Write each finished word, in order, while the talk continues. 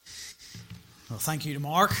Well, thank you to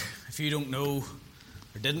Mark. If you don't know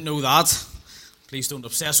or didn't know that, please don't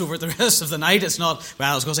obsess over it the rest of the night. It's not,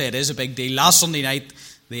 well, I was going to say it is a big deal. Last Sunday night,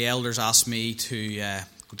 the elders asked me to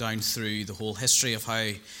go down through the whole history of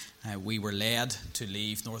how we were led to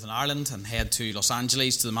leave Northern Ireland and head to Los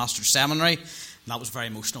Angeles to the Master's Seminary. And that was very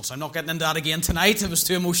emotional. So I'm not getting into that again tonight. It was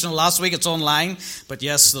too emotional last week. It's online. But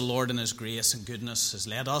yes, the Lord in His grace and goodness has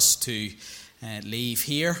led us to leave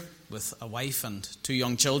here with a wife and two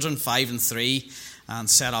young children, 5 and 3, and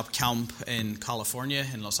set up camp in California,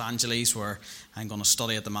 in Los Angeles, where I'm going to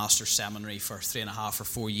study at the Master's Seminary for 3.5 or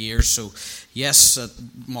 4 years. So yes,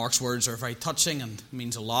 Mark's words are very touching and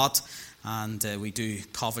means a lot. And we do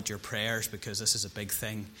covet your prayers because this is a big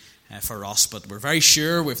thing for us. But we're very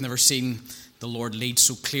sure we've never seen the Lord lead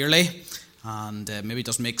so clearly. And maybe it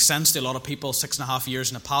doesn't make sense to a lot of people, 6.5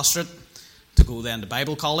 years in a pastorate, to go then to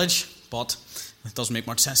Bible college. But it doesn't make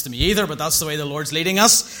much sense to me either, but that's the way the Lord's leading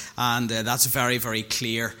us. And that's very, very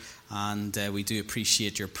clear. And we do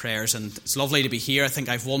appreciate your prayers. And it's lovely to be here. I think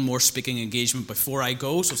I have one more speaking engagement before I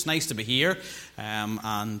go. So it's nice to be here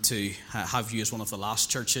and to have you as one of the last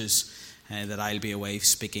churches that I'll be away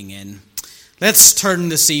speaking in. Let's turn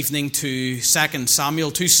this evening to 2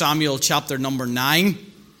 Samuel chapter number 9.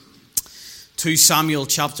 2 Samuel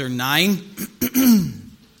chapter 9.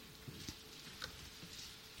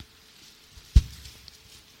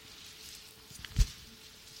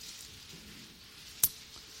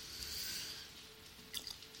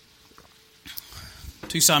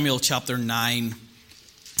 Samuel chapter 9,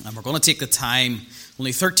 and we're going to take the time,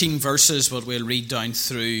 only 13 verses, but we'll read down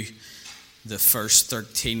through the first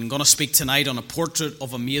 13. I'm going to speak tonight on a portrait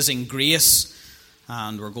of amazing grace,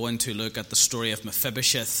 and we're going to look at the story of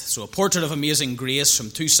Mephibosheth. So a portrait of amazing grace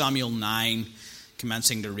from 2 Samuel 9,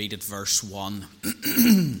 commencing to read at verse 1.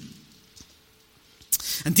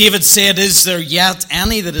 And David said, "Is there yet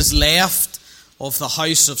any that is left of the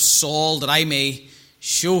house of Saul, that I may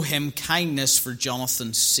show him kindness for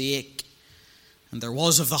Jonathan's sake? And there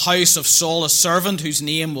was of the house of Saul a servant whose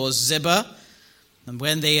name was Ziba. And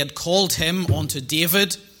when they had called him unto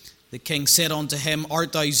David, the king said unto him,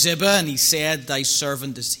 Art thou Ziba? And he said, Thy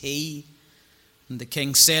servant is he. And the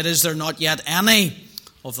king said, Is there not yet any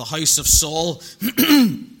of the house of Saul,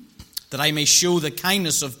 that I may show the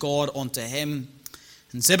kindness of God unto him?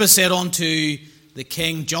 And Ziba said unto the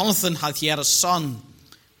king, Jonathan hath yet a son,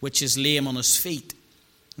 which is lame on his feet.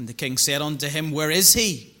 And the king said unto him, Where is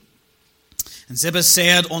he? And Ziba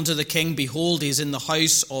said unto the king, Behold, he is in the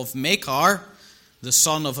house of Machir, the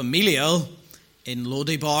son of Ammiel, in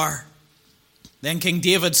Lodebar. Then King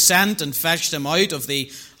David sent and fetched him out of the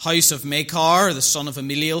house of Machir, the son of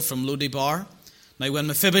Ammiel, from Lodebar. Now when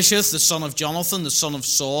Mephibosheth, the son of Jonathan, the son of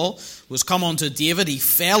Saul, was come unto David, he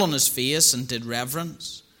fell on his face and did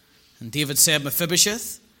reverence. And David said,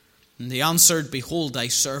 Mephibosheth? And he answered, Behold thy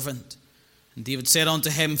servant. And David said unto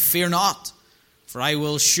him, Fear not, for I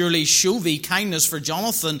will surely show thee kindness for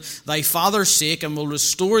Jonathan thy father's sake, and will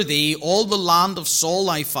restore thee all the land of Saul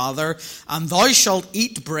thy father, and thou shalt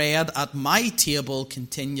eat bread at my table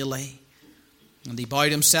continually. And he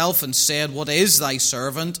bowed himself and said, What is thy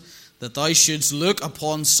servant, that thou shouldst look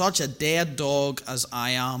upon such a dead dog as I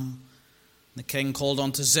am? The king called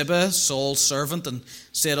unto Ziba, Saul's servant, and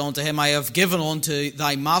said unto him, I have given unto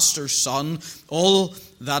thy master's son all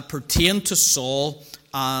that pertained to Saul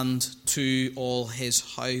and to all his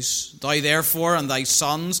house. Thou therefore and thy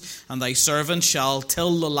sons and thy servants shall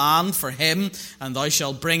till the land for him, and thou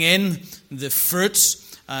shalt bring in the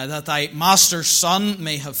fruits, that thy master's son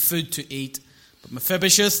may have food to eat. But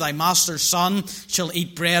Mephibosheth, thy master's son, shall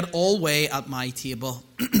eat bread alway at my table.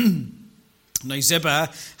 Now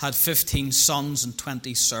Ziba had 15 sons and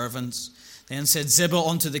 20 servants. Then said Ziba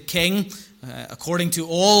unto the king, According to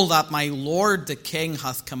all that my lord the king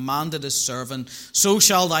hath commanded his servant, so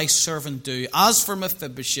shall thy servant do. As for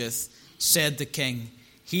Mephibosheth, said the king,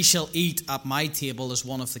 he shall eat at my table as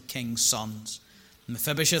one of the king's sons. And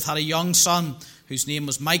Mephibosheth had a young son, whose name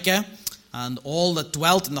was Micah, and all that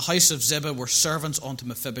dwelt in the house of Ziba were servants unto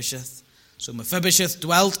Mephibosheth. So Mephibosheth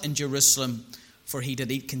dwelt in Jerusalem, for he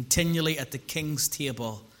did eat continually at the king's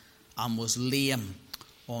table, and was lame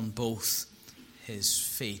on both his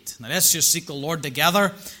feet. Now let's just seek the Lord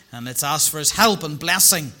together, and let's ask for his help and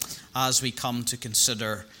blessing as we come to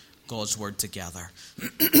consider God's word together.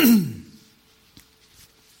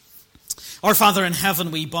 Our Father in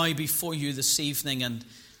heaven, we bow before you this evening, and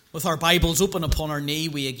with our Bibles open upon our knee,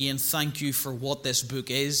 we again thank you for what this book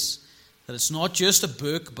is. That it's not just a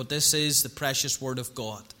book, but this is the precious word of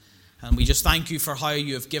God. And we just thank you for how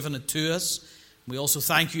you have given it to us. We also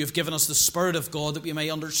thank you have given us the Spirit of God that we may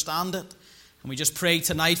understand it. And we just pray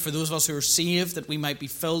tonight for those of us who are saved that we might be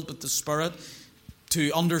filled with the Spirit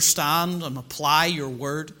to understand and apply your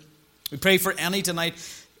word. We pray for any tonight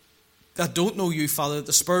that don't know you, Father, that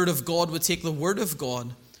the Spirit of God would take the word of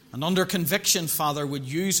God and under conviction, Father, would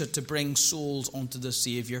use it to bring souls unto the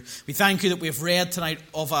Savior. We thank you that we have read tonight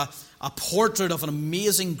of a portrait of an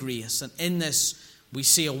amazing grace. And in this, we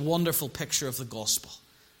see a wonderful picture of the gospel.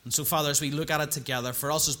 And so, Father, as we look at it together,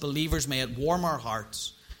 for us as believers, may it warm our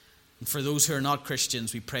hearts. And for those who are not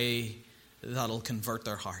Christians, we pray that it'll convert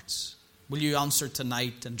their hearts. Will you answer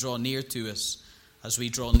tonight and draw near to us as we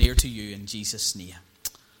draw near to you in Jesus' name?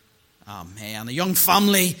 Amen. A young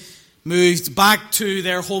family moved back to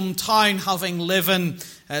their hometown, having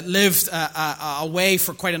lived away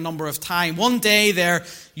for quite a number of time. One day, their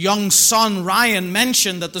young son, Ryan,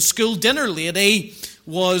 mentioned that the school dinner lady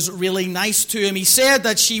was really nice to him. He said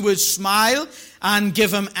that she would smile and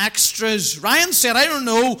give him extras. Ryan said, I don't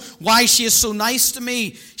know why she is so nice to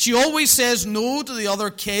me. She always says no to the other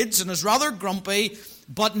kids and is rather grumpy,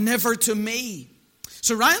 but never to me.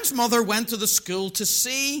 So Ryan's mother went to the school to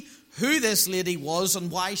see who this lady was and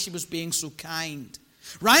why she was being so kind.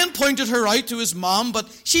 Ryan pointed her out to his mom, but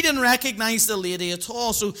she didn't recognize the lady at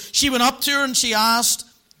all. So she went up to her and she asked,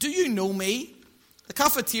 do you know me? The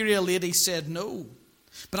cafeteria lady said no.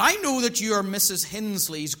 But I know that you are Mrs.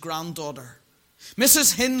 Hensley's granddaughter.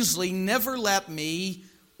 Mrs. Hensley never let me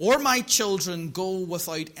or my children go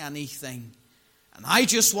without anything. And I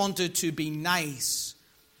just wanted to be nice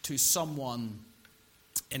to someone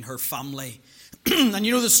in her family. And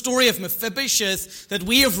you know the story of Mephibosheth that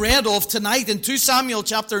we have read of tonight in 2 Samuel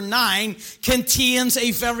chapter 9 contains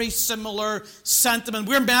a very similar sentiment.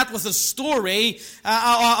 We're met with a story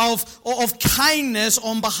of kindness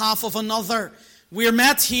on behalf of another. We're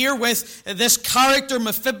met here with this character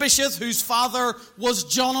Mephibosheth, whose father was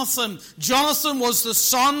Jonathan. Jonathan was the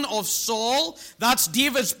son of Saul. That's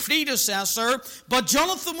David's predecessor. But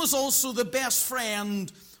Jonathan was also the best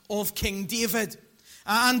friend of King David.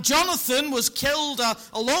 And Jonathan was killed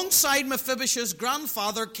alongside Mephibosheth's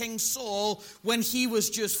grandfather, King Saul, when he was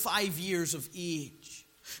just 5 years of age.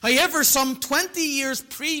 However, some 20 years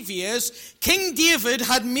previous, King David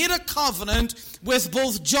had made a covenant with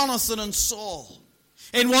both Jonathan and Saul.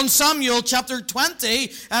 In 1 Samuel chapter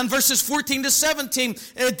 20 and verses 14 to 17,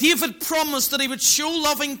 David promised that he would show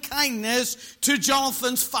loving kindness to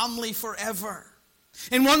Jonathan's family forever.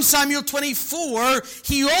 In 1 Samuel 24,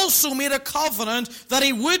 he also made a covenant that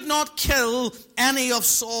he would not kill any of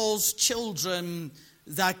Saul's children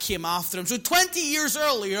that came after him. So 20 years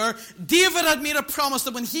earlier, David had made a promise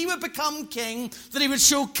that when he would become king, that he would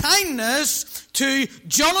show kindness to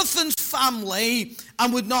Jonathan's family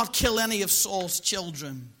and would not kill any of Saul's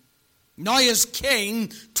children. Now as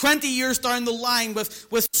king, 20 years down the line,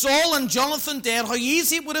 with Saul and Jonathan dead, how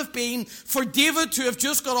easy it would have been for David to have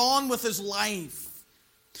just got on with his life.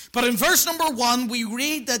 But in verse number 1, we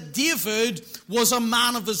read that David was a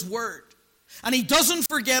man of his word. And he doesn't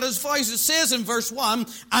forget his vows. It says in verse 1,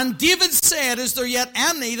 and David said, is there yet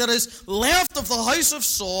any that is left of the house of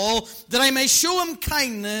Saul, that I may show him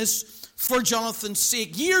kindness for Jonathan's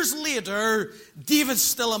sake? Years later, David's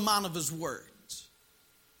still a man of his word.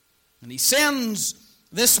 And he sends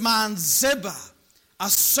this man Ziba, a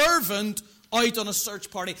servant, out on a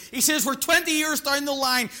search party. He says, we're 20 years down the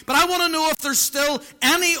line, but I want to know if there's still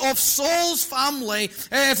any of Saul's family,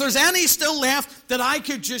 if there's any still left, that I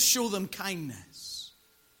could just show them kindness.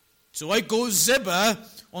 So out goes Ziba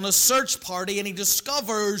on a search party, and he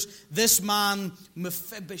discovers this man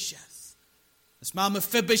Mephibosheth. This man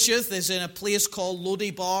Mephibosheth is in a place called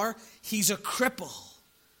Lodebar. He's a cripple.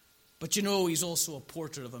 But you know, he's also a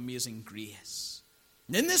portrait of amazing grace.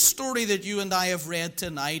 In this story that you and I have read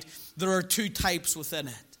tonight, there are two types within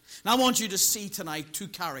it. And I want you to see tonight two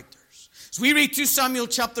characters. As we read 2 Samuel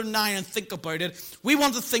chapter 9 and think about it, we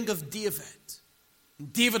want to think of David.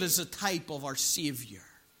 David is a type of our Savior.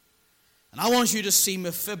 And I want you to see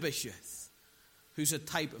Mephibosheth, who's a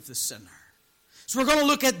type of the sinner. So we're going to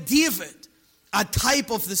look at David, a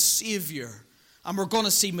type of the Savior. And we're going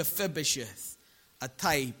to see Mephibosheth, a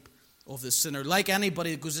type of the sinner. Like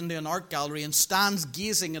anybody that goes into an art gallery and stands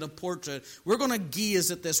gazing at a portrait, we're going to gaze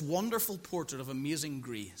at this wonderful portrait of amazing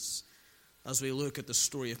grace as we look at the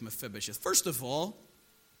story of Mephibosheth. First of all,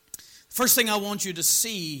 first thing I want you to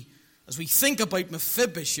see as we think about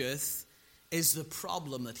Mephibosheth is the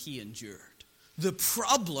problem that he endured. The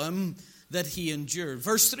problem that he endured.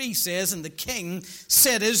 Verse 3 says, and the king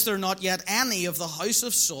said, is there not yet any of the house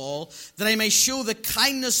of Saul, that I may show the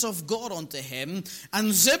kindness of God unto him?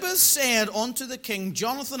 And Ziba said unto the king,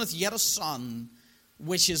 Jonathan hath yet a son,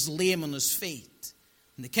 which is lame on his feet.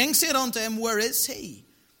 And the king said unto him, where is he?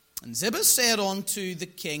 And Ziba said unto the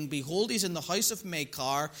king, Behold, he's in the house of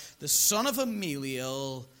Machir, the son of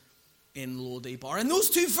Ammiel, in Lo-debar. In those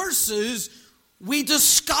two verses, we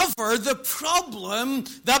discover the problem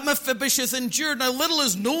that Mephibosheth endured. Now, little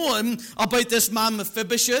is known about this man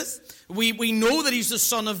Mephibosheth. We know that he's the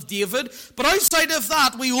son of David. But outside of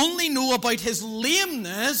that, we only know about his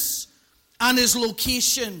lameness and his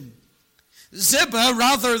location. Ziba,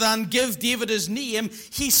 rather than give David his name,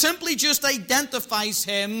 he simply just identifies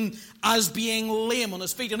him as being lame on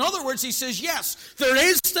his feet. In other words, he says, yes, there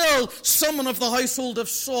is still someone of the household of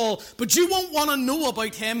Saul, but you won't want to know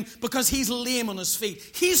about him because he's lame on his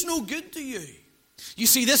feet. He's no good to you. You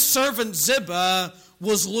see, this servant Ziba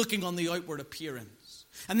was looking on the outward appearance.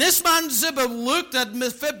 And this man Ziba looked at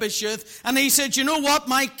Mephibosheth and he said, you know what,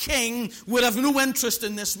 my king would have no interest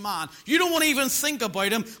in this man. You don't want to even think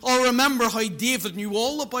about him or remember how David knew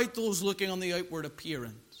all about those looking on the outward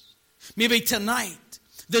appearance. Maybe tonight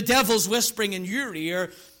the devil's whispering in your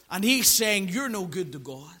ear and he's saying, you're no good to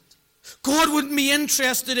God. God wouldn't be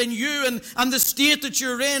interested in you and the state that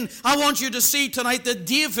you're in. I want you to see tonight that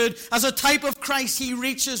David, as a type of Christ, he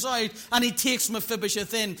reaches out and he takes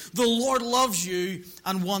Mephibosheth in. The Lord loves you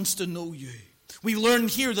and wants to know you. We learn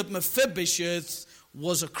here that Mephibosheth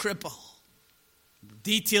was a cripple.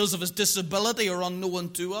 Details of his disability are unknown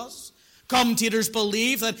to us. Commentators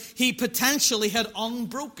believe that he potentially had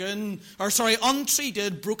untreated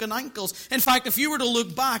broken ankles. In fact, if you were to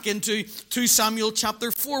look back into 2 Samuel chapter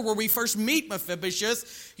 4, where we first meet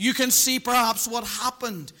Mephibosheth, you can see perhaps what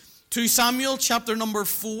happened. 2 Samuel chapter number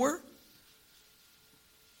 4,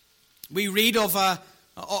 we read of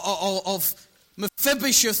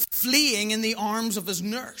Mephibosheth fleeing in the arms of his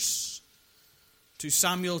nurse. 2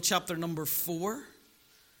 Samuel chapter number 4.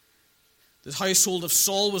 The household of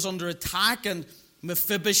Saul was under attack, and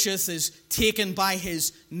Mephibosheth is taken by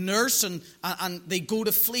his nurse, and they go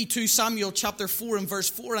to flee. 2 Samuel chapter 4 and verse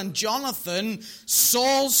 4. And Jonathan,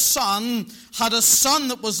 Saul's son, had a son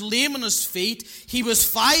that was lame on his feet. He was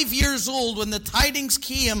 5 years old when the tidings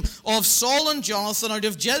came of Saul and Jonathan out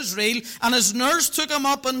of Jezreel, and his nurse took him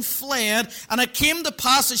up and fled. And it came to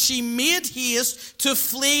pass as she made haste to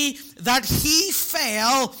flee that he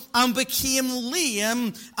fell and became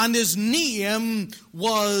lame, and his name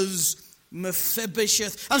was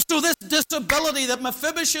Mephibosheth. And so this disability that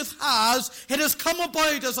Mephibosheth has, it has come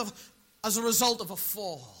about as a result of a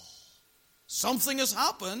fall. Something has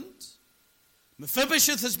happened.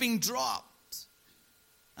 Mephibosheth has been dropped,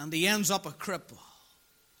 and he ends up a cripple.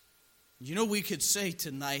 You know, we could say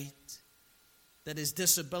tonight that his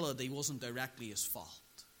disability wasn't directly his fault.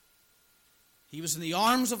 He was in the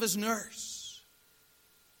arms of his nurse,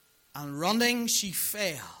 and running, she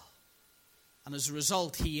fell. And as a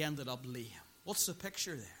result, he ended up lame. What's the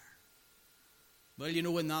picture there? Well, you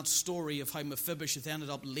know, in that story of how Mephibosheth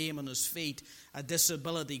ended up lame on his feet, a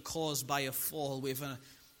disability caused by a fall, we've a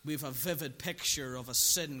vivid picture of a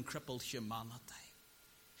sin-crippled humanity.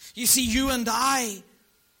 You see, you and I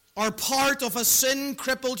are part of a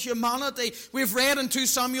sin-crippled humanity. We've read in 2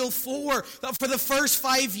 Samuel 4 that for the first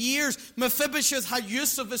 5 years, Mephibosheth had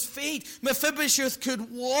use of his feet. Mephibosheth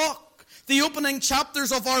could walk. The opening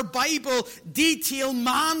chapters of our Bible detail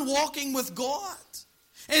man walking with God.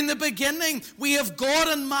 In the beginning, we have God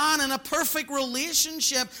and man in a perfect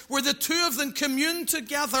relationship where the two of them commune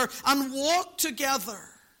together and walk together.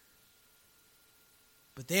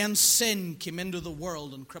 But then sin came into the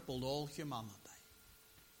world and crippled all humanity.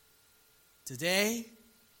 Today,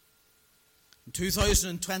 in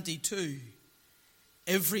 2022,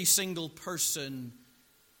 every single person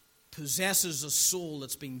possesses a soul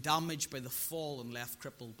that's been damaged by the fall and left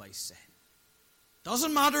crippled by sin.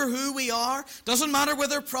 Doesn't matter who we are, doesn't matter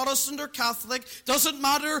whether Protestant or Catholic, doesn't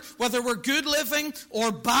matter whether we're good living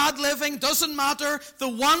or bad living, doesn't matter. The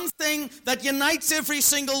one thing that unites every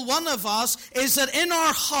single one of us is that in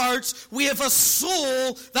our hearts we have a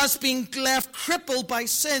soul that's been left crippled by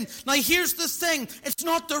sin. Now here's the thing, it's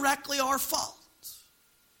not directly our fault.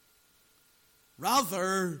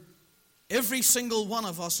 Rather, every single one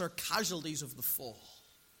of us are casualties of the fall.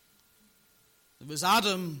 It was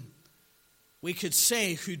Adam, we could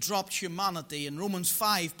say, who dropped humanity. In Romans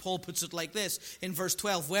 5, Paul puts it like this in verse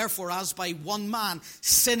 12. Wherefore, as by one man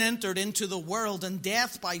sin entered into the world, and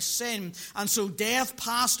death by sin, and so death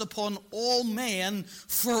passed upon all men,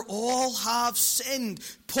 for all have sinned.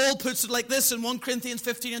 Paul puts it like this in 1 Corinthians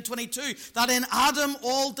 15 and 22, that in Adam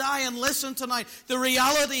all die. And listen tonight, the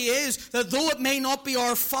reality is that though it may not be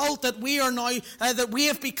our fault that we are now, that we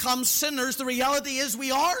have become sinners, the reality is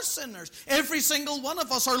we are sinners. Every single one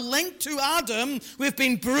of us are linked to Adam. We've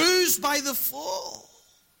been bruised by the fall.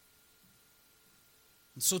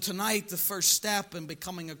 So tonight, the first step in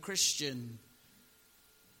becoming a Christian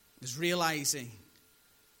is realizing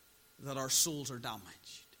that our souls are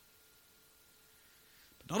damaged.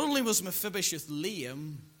 But not only was Mephibosheth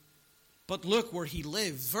lame, but look where he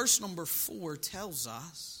lived. Verse number 4 tells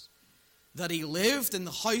us that he lived in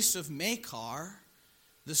the house of Machir,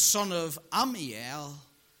 the son of Ammiel,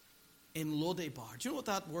 in Lodebar. Do you know what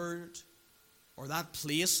that word or that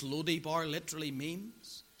place, Lodebar, literally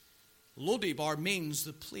means? Lodebar means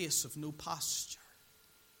the place of no pasture.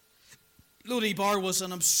 Lodebar was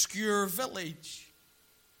an obscure village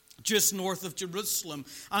just north of Jerusalem.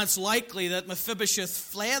 And it's likely that Mephibosheth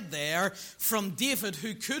fled there from David,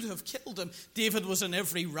 who could have killed him. David was in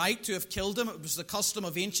every right to have killed him. It was the custom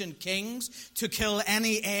of ancient kings to kill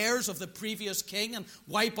any heirs of the previous king and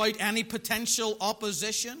wipe out any potential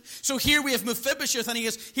opposition. So here we have Mephibosheth, and he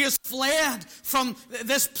has fled from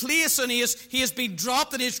this place, and he has been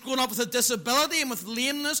dropped, and he's grown up with a disability and with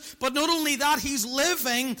lameness. But not only that, he's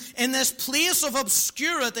living in this place of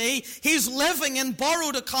obscurity. He's living in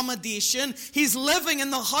borrowed accommodation. He's living in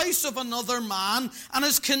the house of another man, and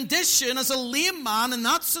his condition as a lame man in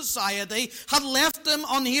that society had left him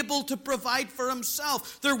unable to provide for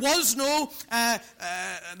himself. There was no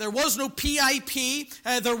PIP,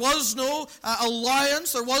 there was no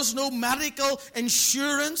allowance, there was no medical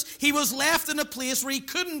insurance. He was left in a place where he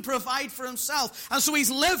couldn't provide for himself, and so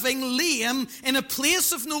he's living lame in a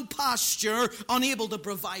place of no pasture, unable to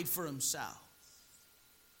provide for himself.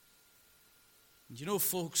 You know,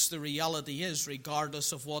 folks, the reality is,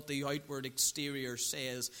 regardless of what the outward exterior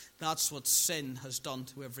says, that's what sin has done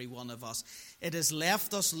to every one of us. It has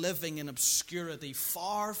left us living in obscurity,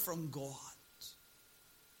 far from God.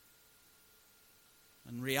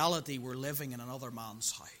 In reality, we're living in another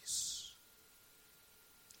man's house.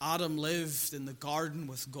 Adam lived in the garden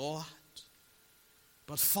with God.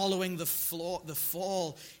 But following the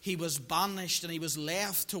fall, he was banished, and he was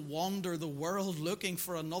left to wander the world looking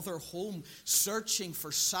for another home, searching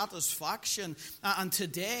for satisfaction. And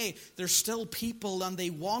today, there's still people, and they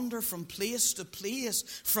wander from place to place,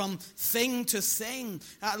 from thing to thing,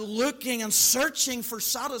 looking and searching for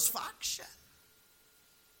satisfaction.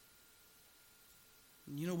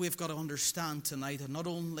 You know, we've got to understand tonight that not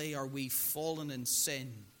only are we fallen in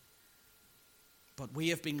sin, but we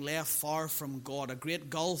have been left far from God. A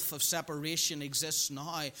great gulf of separation exists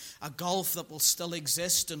now, a gulf that will still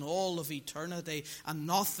exist in all of eternity, and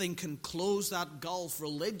nothing can close that gulf.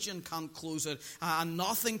 Religion can't close it, and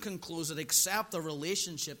nothing can close it except a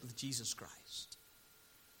relationship with Jesus Christ.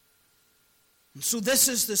 And so this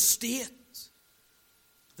is the state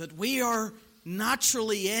that we are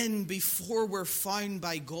naturally in before we're found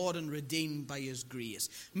by God and redeemed by His grace.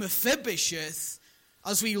 Mephibosheth,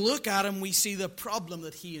 as we look at him, we see the problem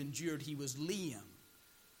that he endured. He was lame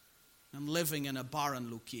and living in a barren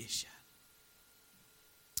location.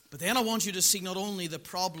 But then I want you to see not only the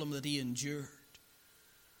problem that he endured,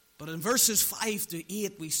 but in verses 5 to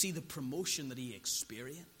 8 we see the promotion that he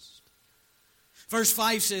experienced. Verse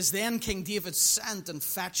 5 says, Then King David sent and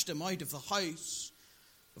fetched him out of the house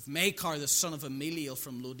of Machir, the son of Ammiel,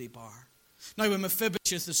 from Lodebar. Now when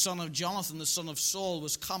Mephibosheth, the son of Jonathan, the son of Saul,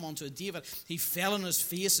 was come unto David, he fell on his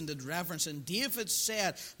face and did reverence. And David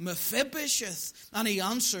said, Mephibosheth. And he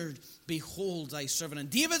answered, Behold thy servant. And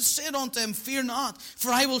David said unto him, Fear not, for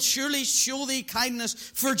I will surely show thee kindness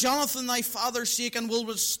for Jonathan thy father's sake, and will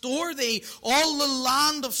restore thee all the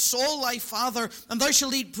land of Saul thy father, and thou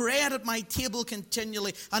shalt eat bread at my table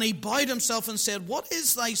continually. And he bowed himself and said, What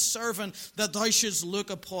is thy servant that thou shouldst look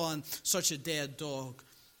upon such a dead dog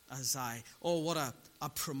as I? Oh, what a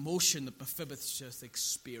promotion that Mephibosheth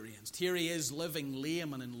experienced. Here he is living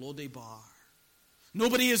lame and in Lodebar.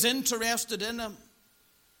 Nobody is interested in him.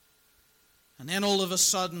 And then all of a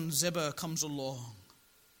sudden Ziba comes along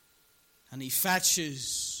and he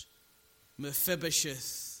fetches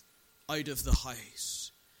Mephibosheth out of the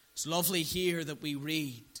house. It's lovely here that we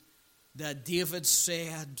read that David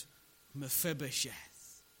said,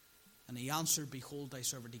 Mephibosheth. And he answered, Behold thy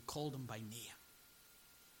servant. He called him by name.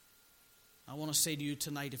 I want to say to you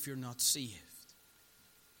tonight, if you're not saved,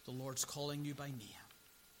 the Lord's calling you by name.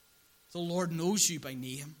 The Lord knows you by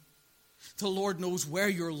name. The Lord knows where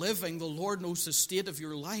you're living. The Lord knows the state of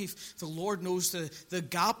your life. The Lord knows the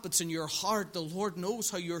gap that's in your heart. The Lord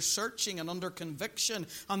knows how you're searching and under conviction.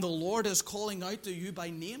 And the Lord is calling out to you by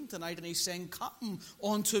name tonight, and He's saying, Come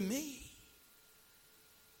unto me.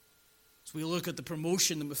 As we look at the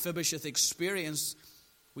promotion that Mephibosheth experienced,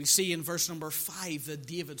 we see in verse number 5 that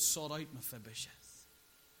David sought out Mephibosheth.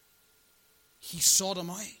 He sought him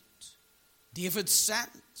out. David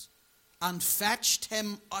sent and fetched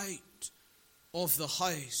him out of the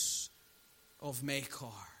house of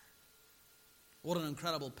Machar. What an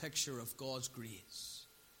incredible picture of God's grace.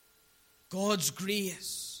 God's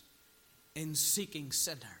grace in seeking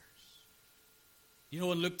sinners. You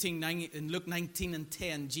know, in Luke 19 and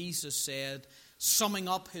 10, Jesus said, summing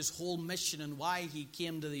up his whole mission and why he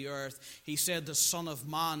came to the earth, he said, the Son of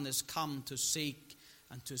Man is come to seek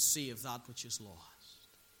and to save that which is lost.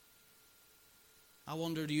 I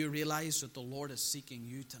wonder, do you realize that the Lord is seeking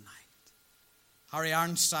you tonight? Harry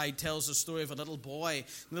Ironside tells the story of a little boy.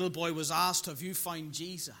 The little boy was asked, have you found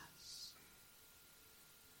Jesus?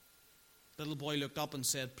 The little boy looked up and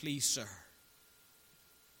said, please, sir,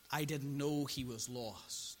 I didn't know he was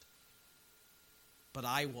lost, but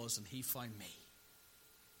I was, and he found me.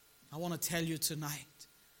 I want to tell you tonight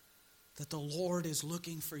that the Lord is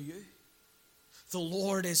looking for you. The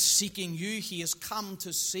Lord is seeking you. He has come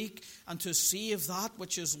to seek and to save that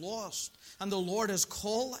which is lost. And the Lord is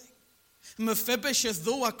calling. Mephibosheth,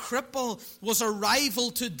 though a cripple, was a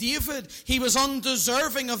rival to David. He was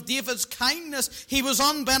undeserving of David's kindness. He was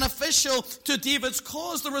unbeneficial to David's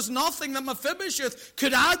cause. There was nothing that Mephibosheth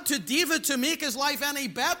could add to David to make his life any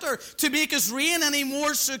better, to make his reign any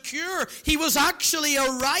more secure. He was actually a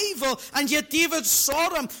rival, and yet David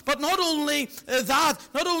sought him. But not only that,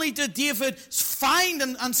 not only did David find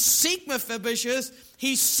and seek Mephibosheth,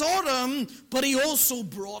 he sought him, but he also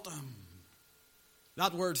brought him.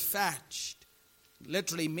 That word fetched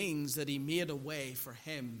literally means that he made a way for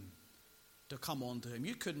him to come unto him.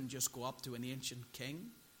 You couldn't just go up to an ancient king.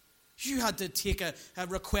 You had to take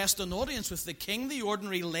request an audience with the king. The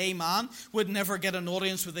ordinary layman would never get an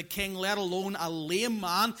audience with the king, let alone a lame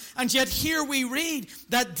man. And yet here we read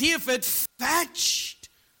that David fetched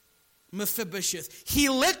Mephibosheth. He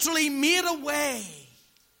literally made a way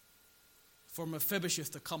for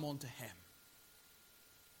Mephibosheth to come unto him.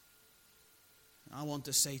 I want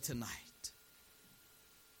to say tonight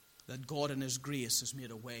that God in his grace has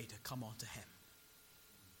made a way to come unto him.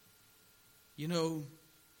 You know,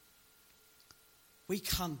 we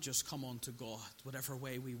can't just come unto God whatever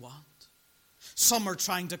way we want. Some are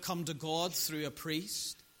trying to come to God through a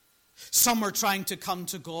priest. Some are trying to come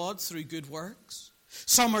to God through good works.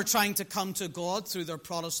 Some are trying to come to God through their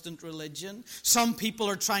Protestant religion. Some people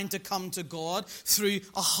are trying to come to God through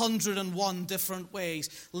 101 different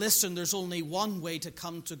ways. Listen, there's only one way to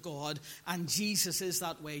come to God, and Jesus is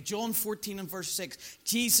that way. John 14 and verse 6,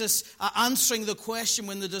 Jesus answering the question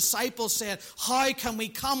when the disciples said, how can we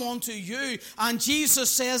come unto you? And Jesus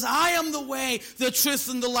says, I am the way, the truth,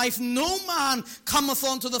 and the life. No man cometh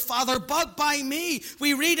unto the Father but by me.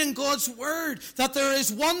 We read in God's word that there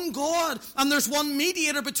is one God and there's one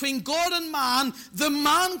mediator between God and man, the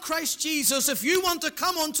man Christ Jesus. If you want to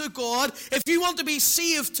come unto God, if you want to be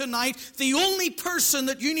saved tonight, the only person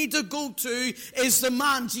that you need to go to is the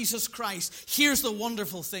man Jesus Christ. Here's the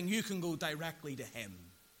wonderful thing: you can go directly to him.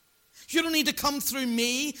 You don't need to come through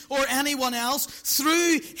me or anyone else.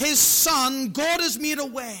 Through his Son, God has made a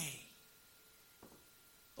way.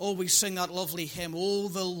 Oh, we sing that lovely hymn, oh,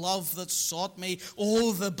 the love that sought me,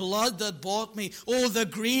 oh, the blood that bought me, oh, the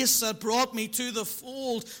grace that brought me to the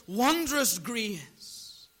fold, wondrous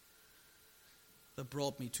grace that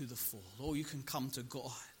brought me to the fold. Oh, you can come to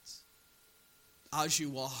God as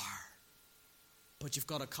you are, but you've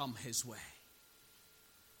got to come his way.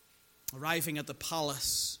 Arriving at the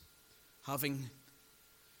palace, having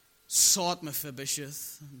sought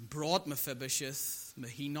Mephibosheth, brought Mephibosheth,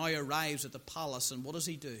 he now arrives at the palace, and what does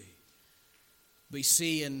he do? We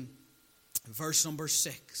see in verse number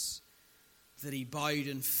 6 that he bowed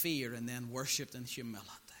in fear and then worshipped in humility.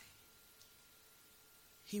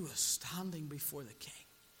 He was standing before the king.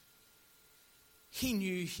 He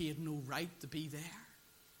knew he had no right to be there.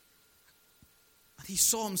 And he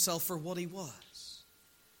saw himself for what he was.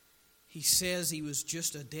 He says he was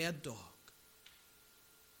just a dead dog.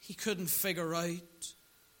 He couldn't figure out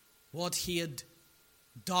what he had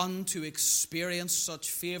done to experience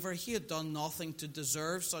such favor. He had done nothing to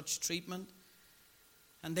deserve such treatment.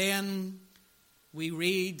 And then we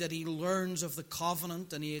read that he learns of the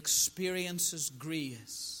covenant and he experiences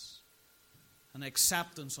grace and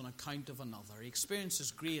acceptance on account of another. He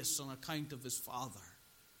experiences grace on account of his father,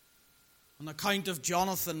 on account of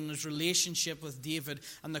Jonathan and his relationship with David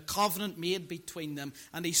and the covenant made between them.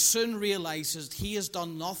 And he soon realizes he has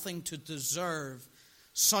done nothing to deserve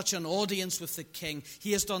such an audience with the king.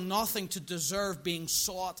 He has done nothing to deserve being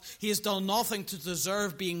sought. He has done nothing to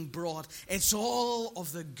deserve being brought. It's all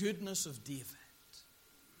of the goodness of David.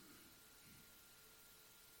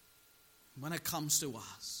 When it comes to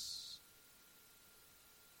us,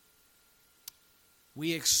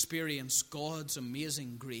 we experience God's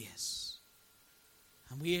amazing grace.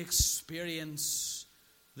 And we experience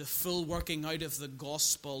the full working out of the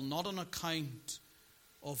gospel, not on account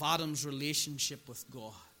of Adam's relationship with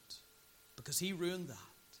God, because he ruined that.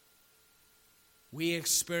 We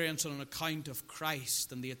experience it on account of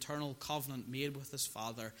Christ and the eternal covenant made with his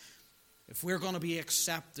Father. If we're going to be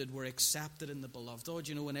accepted, we're accepted in the beloved. Oh,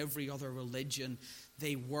 do you know, in every other religion,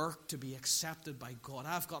 they work to be accepted by God.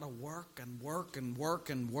 I've got to work and work and work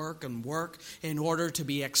and work and work in order to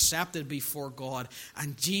be accepted before God.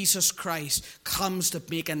 And Jesus Christ comes to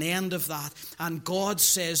make an end of that. And God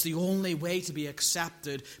says the only way to be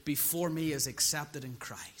accepted before me is accepted in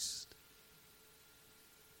Christ.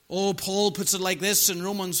 Oh, Paul puts it like this in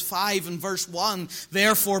Romans 5 and verse 1.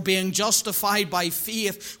 Therefore, being justified by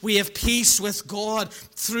faith, we have peace with God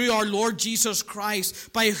through our Lord Jesus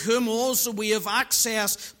Christ, by whom also we have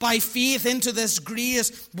access by faith into this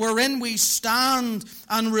grace wherein we stand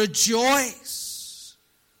and rejoice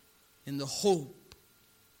in the hope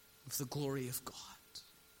of the glory of God.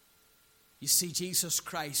 You see, Jesus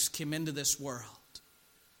Christ came into this world.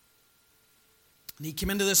 And he came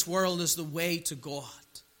into this world as the way to God.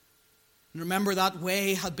 And remember, that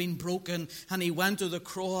way had been broken, and he went to the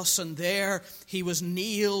cross, and there he was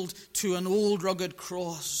nailed to an old rugged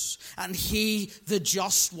cross. And he, the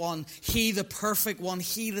just one, he, the perfect one,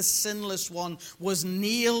 he, the sinless one, was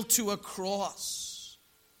nailed to a cross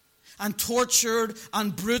and tortured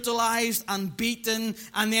and brutalized and beaten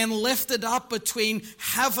and then lifted up between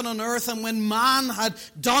heaven and earth. And when man had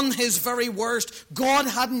done his very worst, God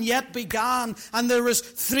hadn't yet begun, and there was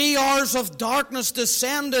 3 hours of darkness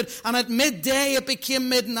descended, and at midday it became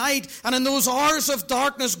midnight. And in those hours of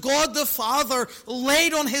darkness, God the Father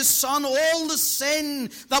laid on his Son all the sin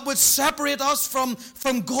that would separate us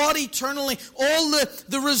from God eternally, all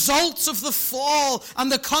the results of the fall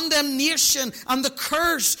and the condemnation and the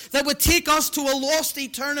curse that would take us to a lost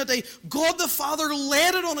eternity. God the Father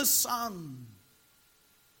laid it on his Son.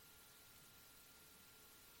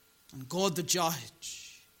 And God the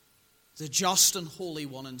Judge, the just and holy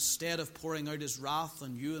one, instead of pouring out his wrath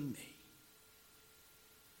on you and me,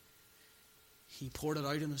 he poured it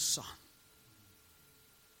out on his Son.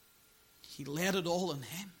 He laid it all on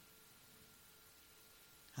him.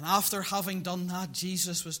 And after having done that,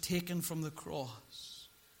 Jesus was taken from the cross.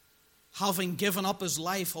 Having given up his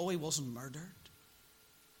life, he wasn't murdered.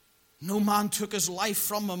 No man took his life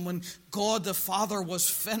from him. When God the Father was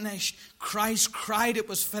finished, Christ cried it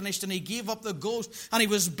was finished, and he gave up the ghost, and he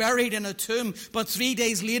was buried in a tomb. But 3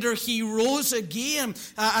 days later he rose again,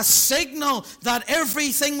 a signal that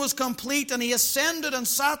everything was complete, and he ascended and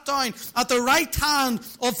sat down at the right hand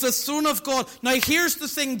of the throne of God. Now here's the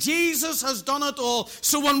thing, Jesus has done it all.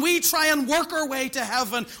 So when we try and work our way to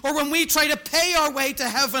heaven, or when we try to pay our way to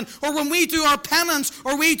heaven, or when we do our penance,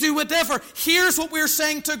 or we do whatever, here's what we're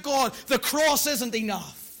saying to God: the cross isn't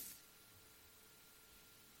enough.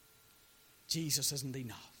 Jesus isn't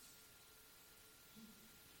enough.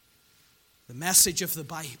 The message of the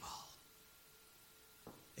Bible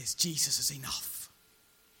is Jesus is enough.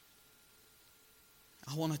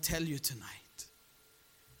 I want to tell you tonight,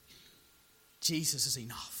 Jesus is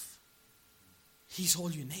enough. He's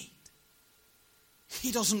all you need.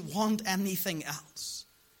 He doesn't want anything else.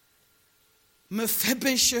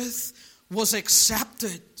 Mephibosheth was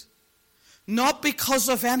accepted not because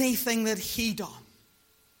of anything that he done,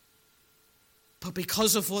 but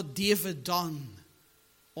because of what David done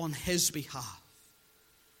on his behalf.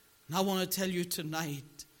 And I want to tell you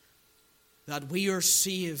tonight that we are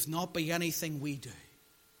saved not by anything we do,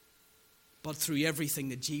 but through everything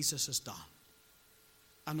that Jesus has done.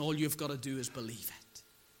 And all you've got to do is believe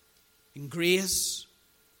it. In grace,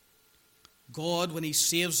 God, when he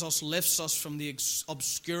saves us, lifts us from the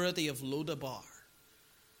obscurity of Lodabar,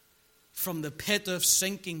 from the pit of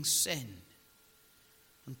sinking sin.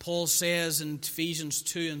 And Paul says in Ephesians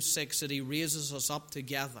 2 and 6 that he raises us up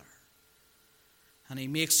together, and he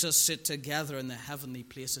makes us sit together in the heavenly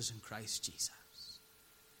places in Christ Jesus.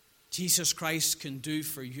 Jesus Christ can do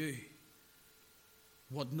for you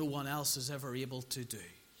what no one else is ever able to do.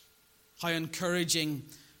 How encouraging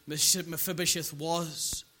Mephibosheth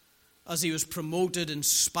was. As he was promoted in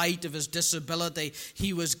spite of his disability,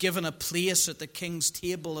 he was given a place at the king's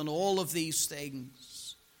table and all of these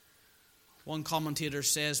things. One commentator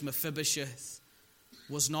says Mephibosheth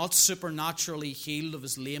was not supernaturally healed of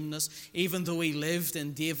his lameness, even though he lived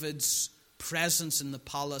in David's presence in the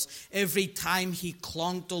palace. Every time he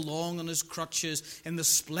clunked along on his crutches in the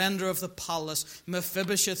splendor of the palace,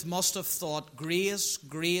 Mephibosheth must have thought, grace,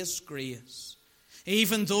 grace, grace.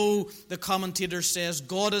 Even though the commentator says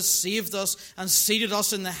God has saved us and seated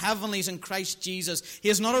us in the heavenlies in Christ Jesus, He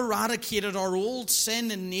has not eradicated our old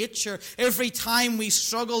sin and nature. Every time we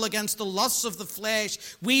struggle against the lusts of the flesh,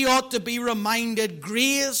 we ought to be reminded,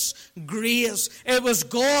 grace, grace. It was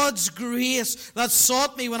God's grace that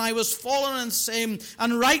sought me when I was fallen in sin.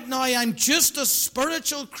 And right now I'm just a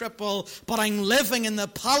spiritual cripple, but I'm living in the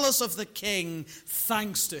palace of the King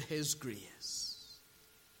thanks to His grace.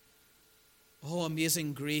 Oh,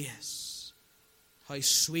 amazing grace. How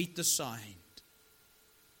sweet the sound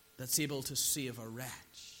that's able to save a wretch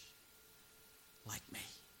like me.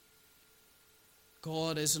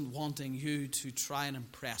 God isn't wanting you to try and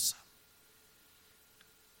impress Him.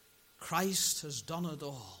 Christ has done it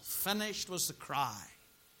all. Finished was the cry.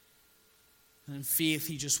 And in faith,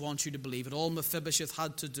 He just wants you to believe it. All Mephibosheth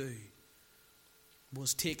had to do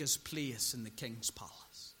was take his place in the king's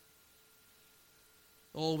palace.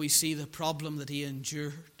 Oh, we see the problem that he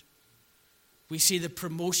endured. We see the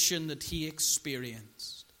promotion that he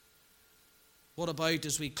experienced. What about,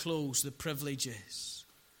 as we close, the privileges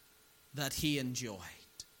that he enjoyed?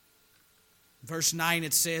 Verse 9,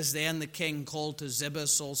 it says, Then the king called to Ziba,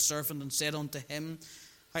 Saul's servant, and said unto him,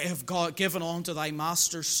 I have given unto thy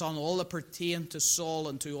master's son all that pertained to Saul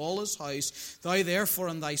and to all his house. Thou therefore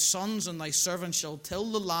and thy sons and thy servants shall till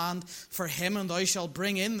the land for him, and thou shalt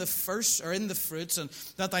bring in the first or in the fruits, and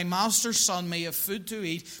that thy master's son may have food to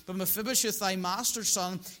eat. But Mephibosheth thy master's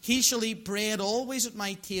son, he shall eat bread always at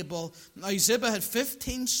my table. Now Ziba had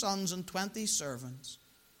 15 sons and 20 servants.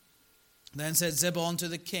 Then said Ziba unto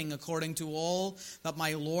the king, According to all that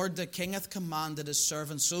my lord the king hath commanded his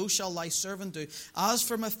servant, so shall thy servant do. As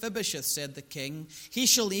for Mephibosheth, said the king, he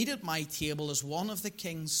shall eat at my table as one of the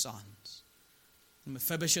king's sons. And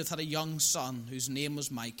Mephibosheth had a young son, whose name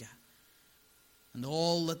was Micah. And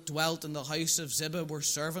all that dwelt in the house of Ziba were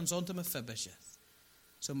servants unto Mephibosheth.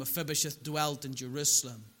 So Mephibosheth dwelt in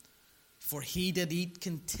Jerusalem, for he did eat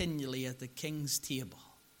continually at the king's table,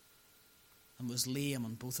 and was lame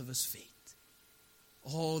on both of his feet.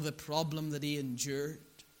 Oh, the problem that he endured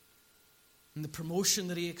and the promotion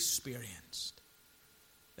that he experienced,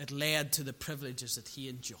 it led to the privileges that he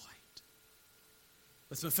enjoyed.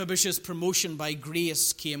 With Mephibosheth's promotion by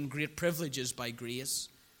grace came great privileges by grace.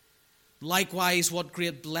 Likewise, what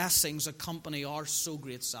great blessings accompany our so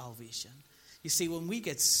great salvation. You see, when we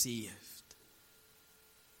get saved,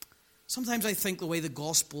 sometimes I think the way the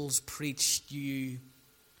gospel's preached, you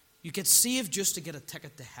get saved just to get a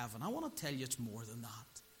ticket to heaven. I want to tell you it's more than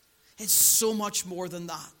that. It's so much more than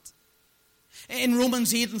that. In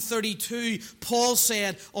Romans 8:32, Paul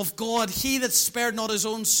said, Of God, he that spared not his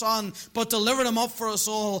own son, but delivered him up for us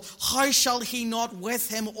all, how shall he not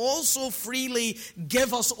with him also freely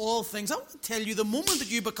give us all things? I want to tell you, the moment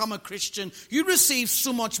that you become a Christian, you receive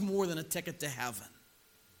so much more than a ticket to heaven.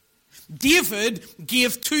 David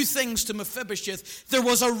gave two things to Mephibosheth. There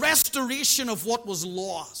was a restoration of what was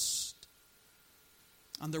lost,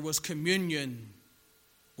 and there was communion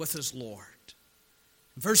with his Lord.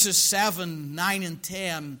 Verses 7, 9, and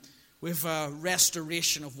 10, we have a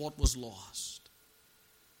restoration of what was lost.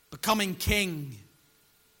 Becoming king,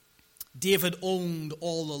 David owned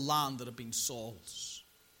all the land that had been Saul's.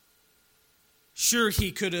 Sure,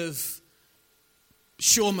 he could have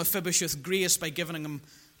shown Mephibosheth grace by giving him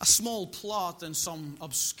a small plot in some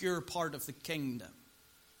obscure part of the kingdom.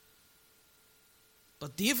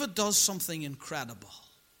 But David does something incredible.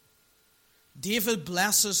 David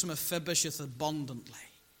blesses Mephibosheth abundantly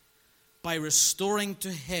by restoring to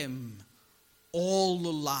him all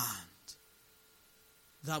the land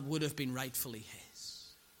that would have been rightfully his.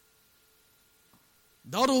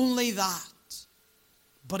 Not only that,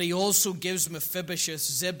 but he also gives Mephibosheth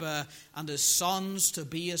Ziba and his sons to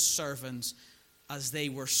be his servants as they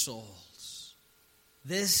were Saul's.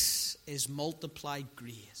 This is multiplied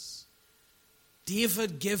grace.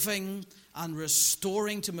 David giving and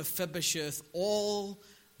restoring to Mephibosheth all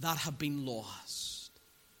that had been lost.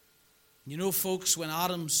 You know, folks, when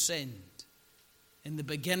Adam sinned, in the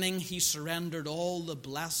beginning he surrendered all the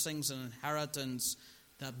blessings and inheritance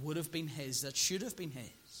that would have been his, that should have been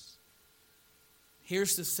his.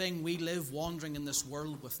 Here's the thing, we live wandering in this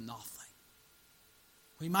world with nothing.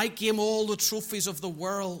 We might gain all the trophies of the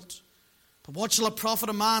world, but what shall it profit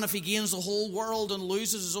a man if he gains the whole world and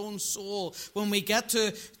loses his own soul? When we get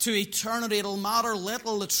to eternity, it'll matter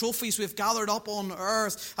little the trophies we've gathered up on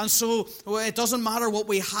earth. And so it doesn't matter what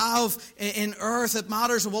we have in earth, it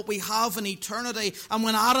matters what we have in eternity. And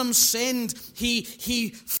when Adam sinned, he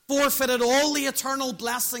forfeited all the eternal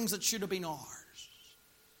blessings that should have been ours.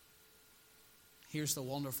 Here's the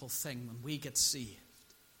wonderful thing, when we get saved,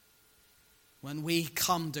 When we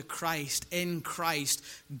come to Christ, in Christ,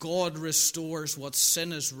 God restores what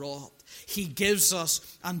sin has wrought. He gives us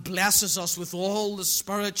and blesses us with all the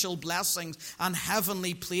spiritual blessings and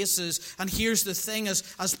heavenly places. And here's the thing, as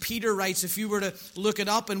Peter writes, if you were to look it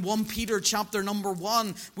up in 1 Peter chapter number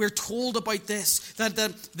 1, we're told about this, that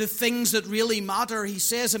the things that really matter. He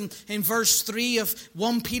says in verse 3 of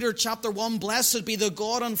 1 Peter chapter 1, "Blessed be the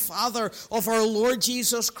God and Father of our Lord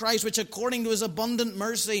Jesus Christ, which according to his abundant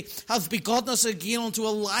mercy hath begotten us again unto a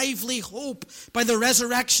lively hope by the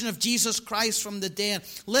resurrection of Jesus Christ from the dead."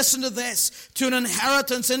 Listen to this, "to an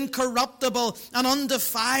inheritance incorruptible and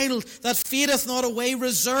undefiled, that fadeth not away,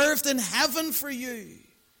 reserved in heaven for you,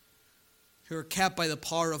 who are kept by the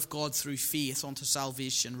power of God through faith unto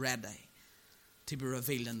salvation, ready to be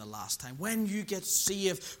revealed in the last time." When you get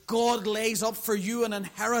saved, God lays up for you an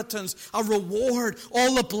inheritance, a reward,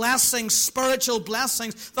 all the blessings, spiritual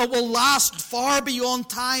blessings that will last far beyond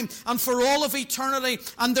time and for all of eternity.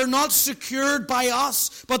 And they're not secured by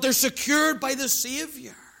us, but they're secured by the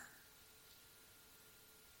Savior.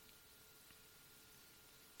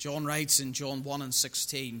 John writes in John 1 and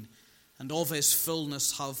 16, "And of his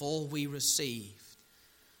fullness have all we received,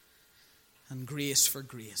 and grace for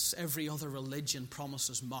grace." Every other religion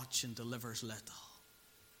promises much and delivers little.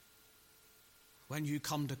 When you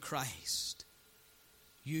come to Christ,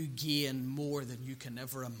 you gain more than you can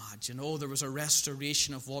ever imagine. Oh, there was a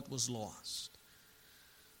restoration of what was lost.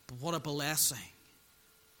 But what a blessing.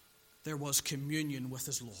 There was communion with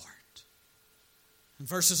his Lord. In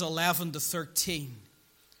verses 11 to 13,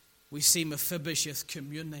 we see Mephibosheth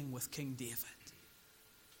communing with King David.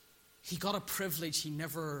 He got a privilege he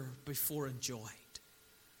never before enjoyed.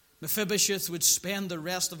 Mephibosheth would spend the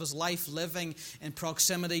rest of his life living in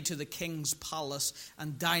proximity to the king's palace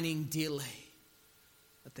and dining daily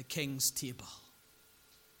at the king's table.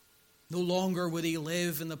 No longer would he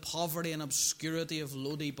live in the poverty and obscurity of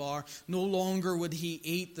Lodebar. No longer would he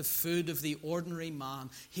eat the food of the ordinary man.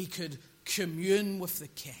 He could commune with the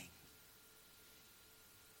king.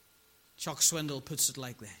 Chuck Swindoll puts it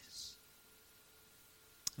like this: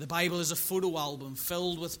 the Bible is a photo album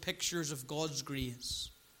filled with pictures of God's grace.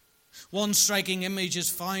 One striking image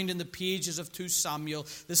is found in the pages of 2 Samuel.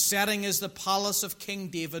 The setting is the palace of King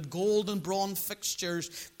David. Gold and bronze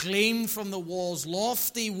fixtures gleam from the walls.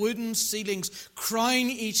 Lofty wooden ceilings crown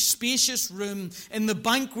each spacious room. In the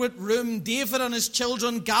banquet room, David and his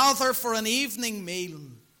children gather for an evening meal.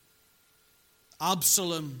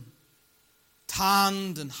 Absalom,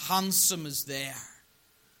 tanned and handsome, is there,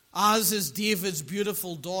 as is David's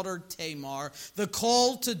beautiful daughter Tamar. The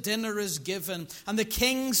call to dinner is given, and the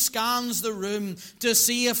king scans the room to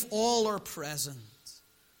see if all are present.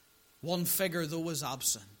 One figure, though, is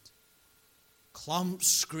absent. Clump,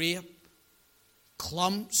 scrape,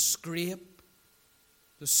 clump, scrape.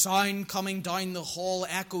 The sound coming down the hall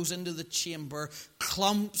echoes into the chamber.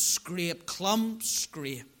 Clump, scrape, clump,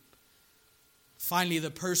 scrape. Finally,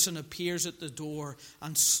 the person appears at the door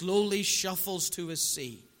and slowly shuffles to his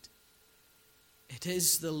seat. It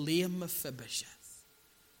is the lame Mephibosheth,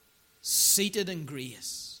 seated in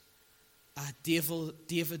grace at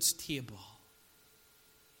David's table.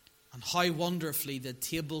 And how wonderfully the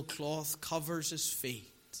tablecloth covers his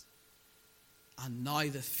feet. And now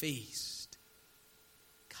the feast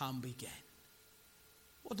can begin.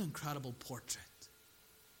 What an incredible portrait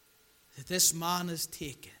that this man is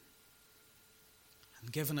taken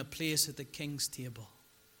and given a place at the king's table.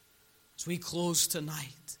 As we close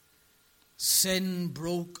tonight, sin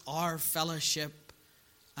broke our fellowship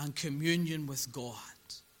and communion with God.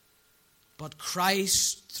 But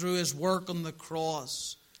Christ, through his work on the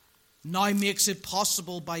cross, now makes it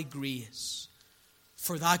possible by grace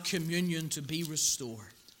for that communion to be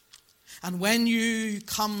restored. And when you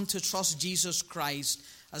come to trust Jesus Christ,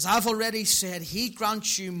 as I've already said, he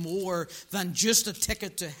grants you more than just a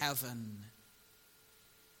ticket to heaven.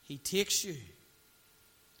 He takes you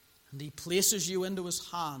and he places you into his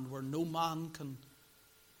hand where no man can.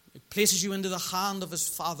 He places you into the hand of his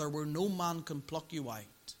Father where no man can pluck you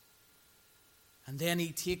out. And then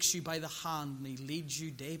he takes you by the hand and he leads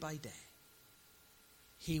you day by day.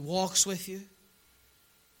 He walks with you.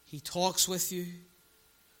 He talks with you.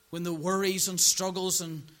 When the worries and struggles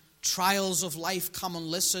and trials of life come, and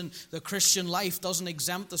listen, the Christian life doesn't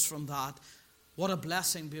exempt us from that. What a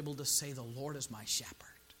blessing to be able to say, the Lord is my shepherd.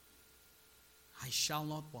 I shall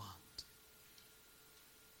not want.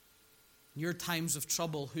 In your times of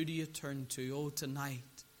trouble, who do you turn to? Oh,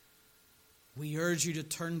 tonight, we urge you to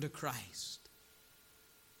turn to Christ.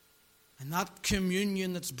 And that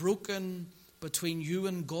communion that's broken between you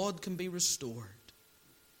and God can be restored.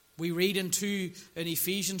 We read in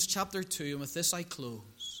Ephesians chapter 2, and with this I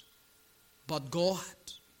close. But God,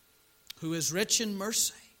 who is rich in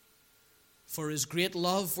mercy, for his great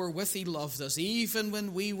love wherewith he loved us, even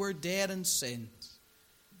when we were dead in sins,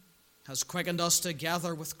 has quickened us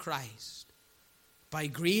together with Christ. By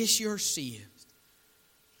grace you are saved,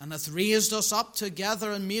 and hath raised us up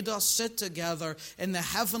together and made us sit together in the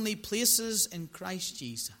heavenly places in Christ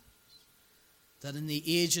Jesus, that in the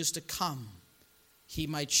ages to come he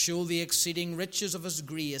might show the exceeding riches of his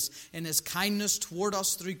grace in his kindness toward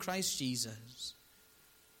us through Christ Jesus.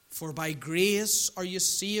 For by grace are you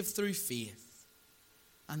saved through faith,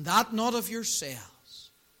 and that not of yourselves.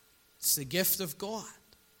 It's the gift of God,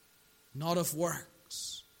 not of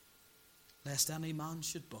works, lest any man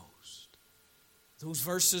should boast. Those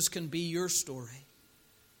verses can be your story.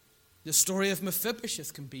 The story of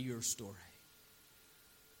Mephibosheth can be your story.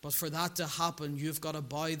 But for that to happen, you've got to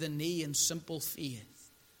bow the knee in simple faith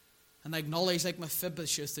and acknowledge, like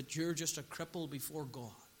Mephibosheth, that you're just a cripple before God.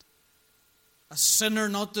 A sinner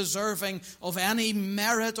not deserving of any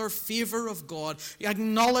merit or favor of God.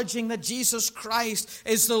 Acknowledging that Jesus Christ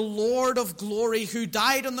is the Lord of glory, who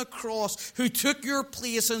died on the cross, who took your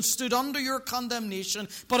place and stood under your condemnation,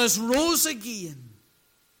 but has rose again.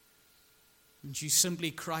 And you simply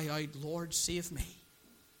cry out, Lord, save me.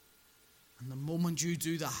 And the moment you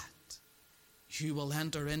do that, you will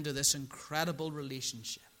enter into this incredible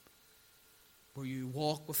relationship where you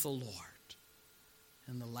walk with the Lord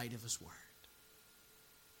in the light of his word.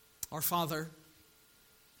 Our Father,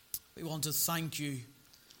 we want to thank you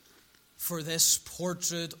for this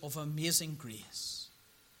portrait of amazing grace.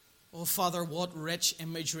 Oh, Father, what rich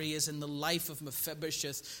imagery is in the life of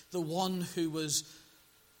Mephibosheth, the one who was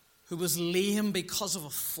lame because of a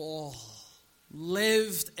fall,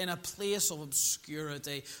 lived in a place of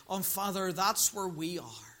obscurity. Oh, Father, that's where we are.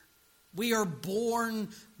 We are born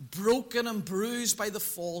broken and bruised by the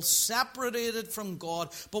fall, separated from God.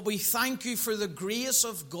 But we thank you for the grace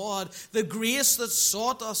of God, the grace that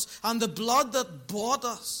sought us, and the blood that bought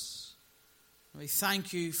us. We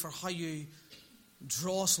thank you for how you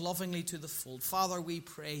draw us lovingly to the fold. Father, we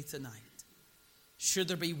pray tonight, should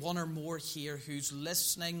there be one or more here who's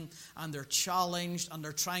listening and they're challenged and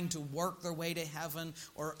they're trying to work their way to heaven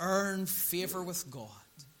or earn favor with God,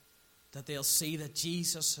 that they'll see that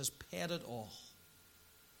Jesus has paid it all,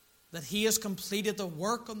 that he has completed the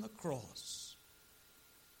work on the cross,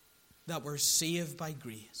 that we're saved by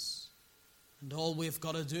grace. And all we've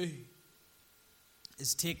got to do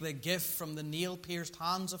is take the gift from the nail-pierced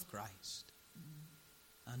hands of Christ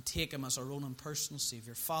and take him as our own and personal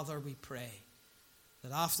Savior. Father, we pray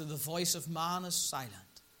that after the voice of man is silent,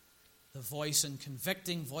 the voice and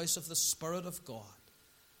convicting voice of the Spirit of God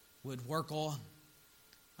would work on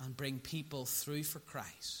and bring people through for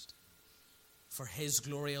Christ. For his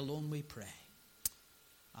glory alone we pray.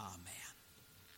 Amen.